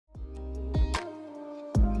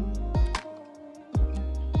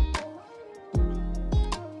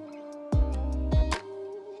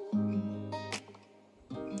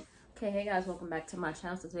Hey guys, welcome back to my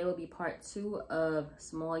channel. So today will be part 2 of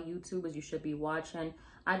small YouTubers you should be watching.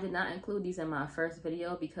 I did not include these in my first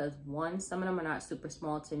video because one, some of them are not super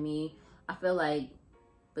small to me. I feel like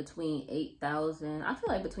between 8,000, I feel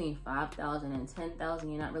like between 5,000 and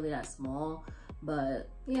 10,000, you're not really that small. But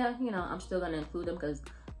yeah, you know, I'm still gonna include them because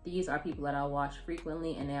these are people that I watch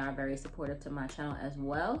frequently and they are very supportive to my channel as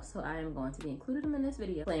well. So I am going to be including them in this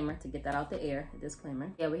video. Disclaimer, to get that out the air,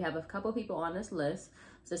 disclaimer. Yeah, we have a couple people on this list.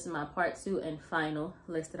 So this is my part 2 and final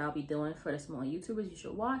list that I'll be doing for the small YouTubers you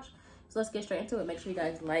should watch. So let's get straight into it. Make sure you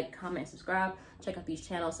guys like, comment, subscribe. Check out these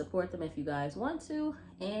channels, support them if you guys want to,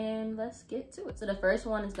 and let's get to it. So the first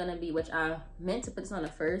one is gonna be, which I meant to put this on the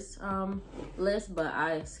first list, but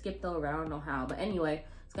I skipped over, I don't know how. But anyway,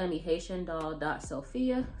 it's gonna be Haitian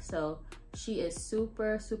DOLL.SOPHIA. So she is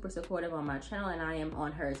super supportive on my channel and I am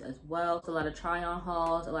on hers as well. It's a lot of try-on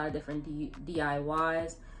hauls, a lot of different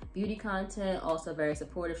DIYs, beauty content, also very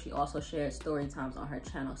supportive. She also shares story times on her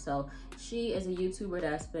channel. So she is a YouTuber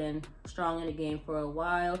that's been strong in the game for a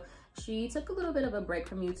while. She took a little bit of a break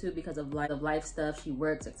from YouTube because of life stuff. She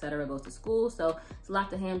works, etc., goes to school. So it's a lot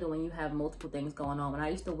to handle when you have multiple things going on. When I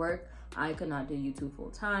used to work, I could not do YouTube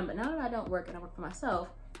full time. But now that I don't work and I work for myself,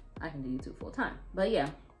 I can do YouTube full time. But yeah,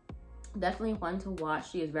 definitely one to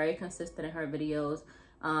watch. She is very consistent in her videos.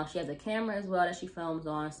 She has a camera as well that she films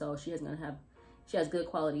on. So she has good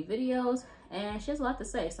quality videos and she has a lot to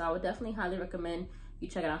say. So I would definitely highly recommend you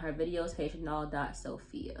check out her videos, Haitian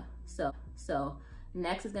DOLL.SOPHIA. So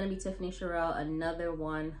next is going to be Tiffany CHARRIAL, another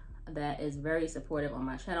one that is very supportive on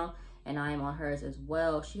my channel, and I am on hers as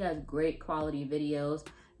well. She has great quality videos,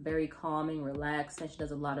 very calming, relaxed, and she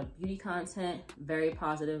does a lot of beauty content, very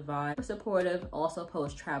positive vibe, supportive, also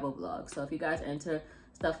posts travel vlogs. So if you guys are into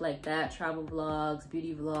stuff like that, travel vlogs,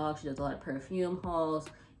 beauty vlogs, she does a lot of perfume hauls,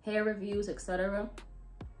 hair reviews, etc.,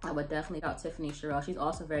 I would definitely check out Tiffany CHARRIAL. She's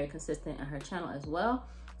also very consistent in her channel as well.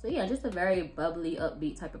 So yeah, just a very bubbly,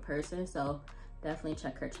 upbeat type of person. So definitely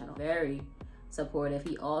check her channel. Very supportive.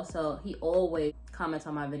 He always comments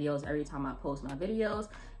on my videos every time I post my videos,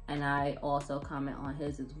 and I also comment on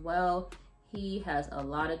his as well. He has a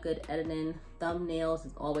lot of good editing. Thumbnails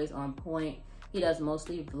is always on point. He does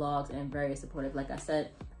mostly vlogs and very supportive. Like I said,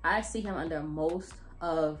 I see him under most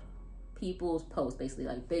of people's posts, basically,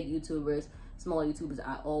 like big YouTubers, small YouTubers.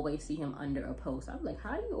 I always see him under a post. I'm like,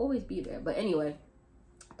 how do you always be there? But anyway,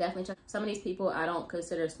 definitely check. Some of these people I don't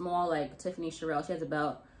consider small, like Tiffany CHARRIAL. She has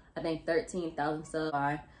about, I think, 13,000 subs.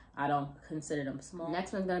 I don't consider them small.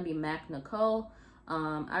 Next one's gonna be MAKK NICOLE.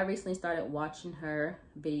 I recently started watching her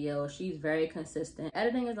videos. She's very consistent.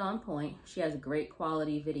 Editing is on point. She has great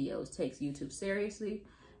quality videos, takes YouTube seriously,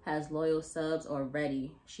 has loyal subs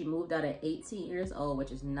already. She moved out at 18 years old,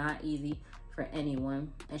 which is not easy for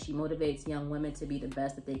anyone. And she motivates young women to be the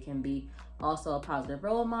best that they can be. Also a positive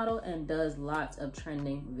role model and does lots of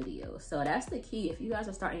trending videos. So that's the key. If you guys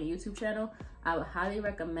are starting a YouTube channel, I would highly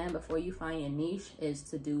recommend, before you find your niche, is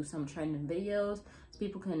to do some trending videos so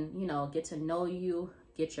people can, you know, get to know you,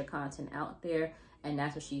 get your content out there. And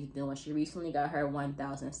that's what she's doing. She recently got her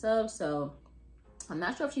 1,000 subs. So I'm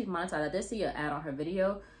not sure if she's monetized. I did see an ad on her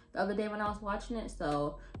video the other day when I was watching it.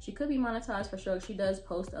 So she could be monetized for sure. She does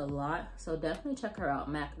post a lot. So definitely check her out,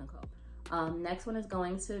 MAKK NICOLE. Next one is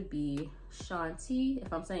going to be SHONNYTEE.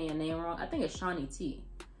 If I'm saying your name wrong, I think it's SHONNYTEE.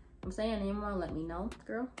 If I'm saying your name wrong, let me know,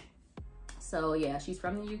 girl. So yeah, she's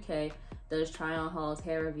from the UK, does try-on hauls,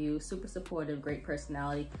 hair reviews, super supportive, great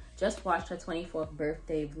personality. Just watched her 24th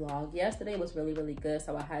birthday vlog yesterday. It was really good.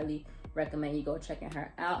 So I highly recommend you go checking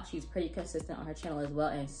her out. She's pretty consistent on her channel as well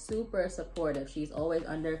and super supportive. She's always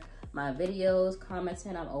under my videos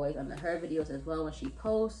commenting. I'm always under her videos as well when she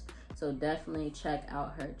posts. So definitely check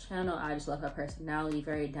out her channel. I just love her personality,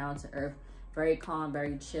 very down to earth, very calm,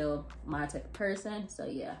 very chill, my type of person. So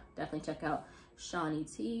yeah, definitely check out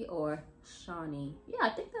SHONNYTEE or Shawnee. Yeah, I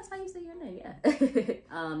think that's how you say your name.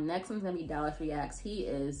 Yeah. Next one's gonna be Dallas Reacts. He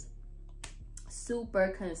is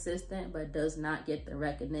super consistent but does not get the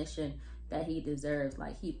recognition that he deserves.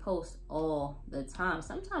 Like, he posts all the time,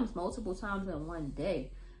 sometimes multiple times in one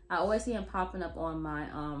day. I always see him popping up on my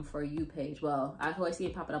For You page. Well, I always see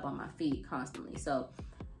him popping up on my feed constantly. So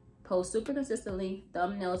posts super consistently.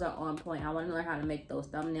 Thumbnails are on point. I want to learn how to make those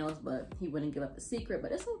thumbnails, but he wouldn't give up the secret.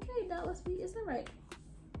 But it's okay, Dallas. It's all right.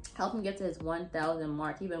 Help him get to his 1,000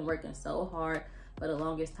 mark. He's been working so hard for the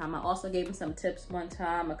longest time. I also gave him some tips one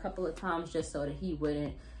time, a couple of times, just so that he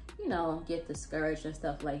wouldn't, you know, get discouraged and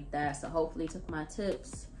stuff like that. So hopefully he took my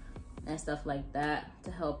tips and stuff like that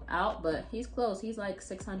to help out. But he's close. He's like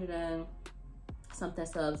 600 and something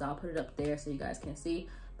subs. I'll put it up there so you guys can see.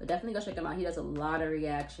 But definitely go check him out. He does a lot of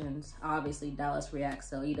reactions. Obviously, Dallas Reacts,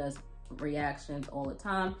 so he does reactions all the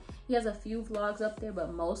time. He has a few vlogs up there,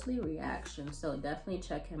 but mostly reactions, so definitely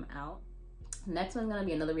check him out. Next one's gonna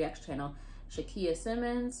be another reaction channel, SHAKIA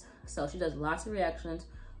SIMMONS. So she does lots of reactions,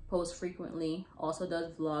 posts frequently, also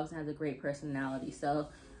does vlogs, and has a great personality. So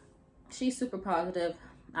she's super positive.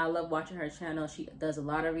 I love watching her channel. She does a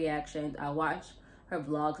lot of reactions. I watch her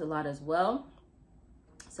vlogs a lot as well.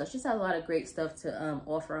 So she's had a lot of great stuff to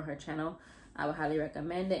offer on her channel. I would highly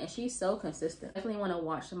recommend it. And she's so consistent. Definitely want to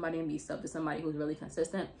watch somebody and be sub to somebody who's really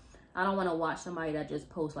consistent. I don't want to watch somebody that just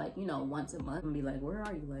posts like, you know, once a month and be like, where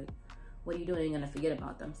are you? Like, what are you doing? You're going to forget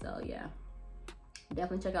about them. So yeah,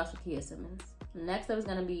 definitely check out SHAKIA SIMMONS. Next up is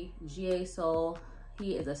going to be GA Soul.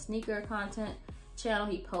 He is a sneaker content channel.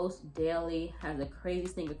 He posts daily, has a crazy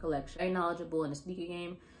sneaker collection, very knowledgeable in the sneaker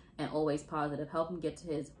game, and always positive. Help him get to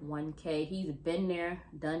his 1K. He's been there,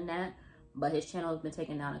 done that, but his channel has been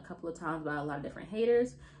taken down a couple of times by a lot of different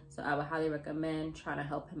haters. So I would highly recommend trying to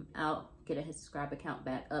help him out, getting his subscriber count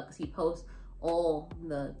back up, because he posts all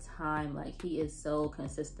the time. Like, he is so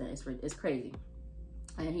consistent. It's crazy.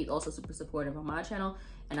 And he's also super supportive on my channel,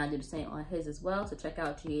 and I do the same on his as well. So check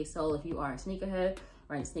out GA Soul if you are a sneakerhead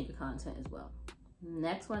or in sneaker content as well.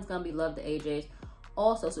 Next one's gonna be Love the AJs,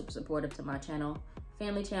 also super supportive to my channel.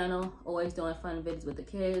 Family channel, always doing fun videos with the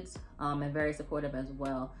kids, and very supportive as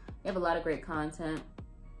well. They have a lot of great content.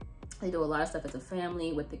 They do a lot of stuff as a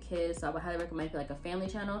family with the kids, so I would highly recommend, if you like a family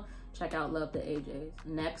channel, check out Love the AJs.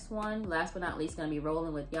 Next one, last but not least, gonna be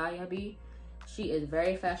Rollin with YAYA. She is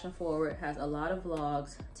very fashion forward, has a lot of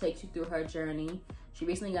vlogs, takes you through her journey. She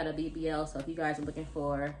recently got a BBL, so if you guys are looking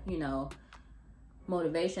for, you know,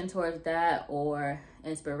 motivation towards that or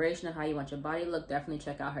inspiration of how you want your body to look, definitely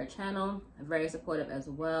check out her channel. Very supportive as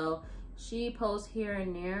well. She posts here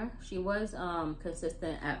and there. She was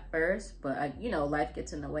consistent at first, but you know, life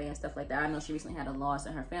gets in the way and stuff like that. I know she recently had a loss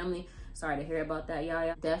in her family. Sorry to hear about that,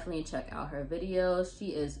 Yaya. Definitely check out her videos. She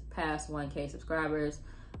is past 1K subscribers,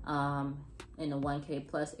 in the 1K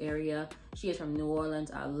plus area. She is from New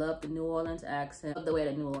Orleans. I love the New Orleans accent. I love the way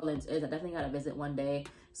that New Orleans is. I definitely gotta visit one day,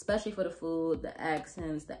 especially for the food, the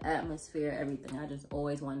accents, the atmosphere, everything. I just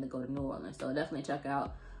always wanted to go to New Orleans. So definitely check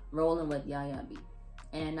out Rollin with YAYA.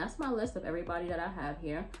 And that's my list of everybody that I have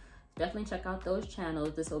here. Definitely check out those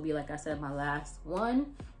channels. This will be, like I said, my last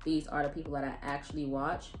one. These are the people that I actually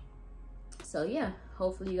watch. So yeah,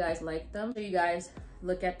 hopefully you guys like them. So you guys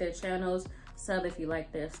look at their channels, sub if you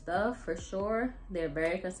like their stuff, for sure. They're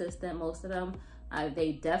very consistent, most of them.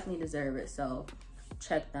 They definitely deserve it. So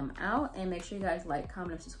check them out, and make sure you guys like,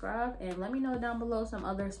 comment, and subscribe, and let me know down below some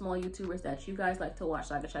other small YouTubers that you guys like to watch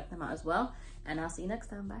so I can check them out as well. And I'll see you next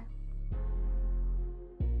time. Bye.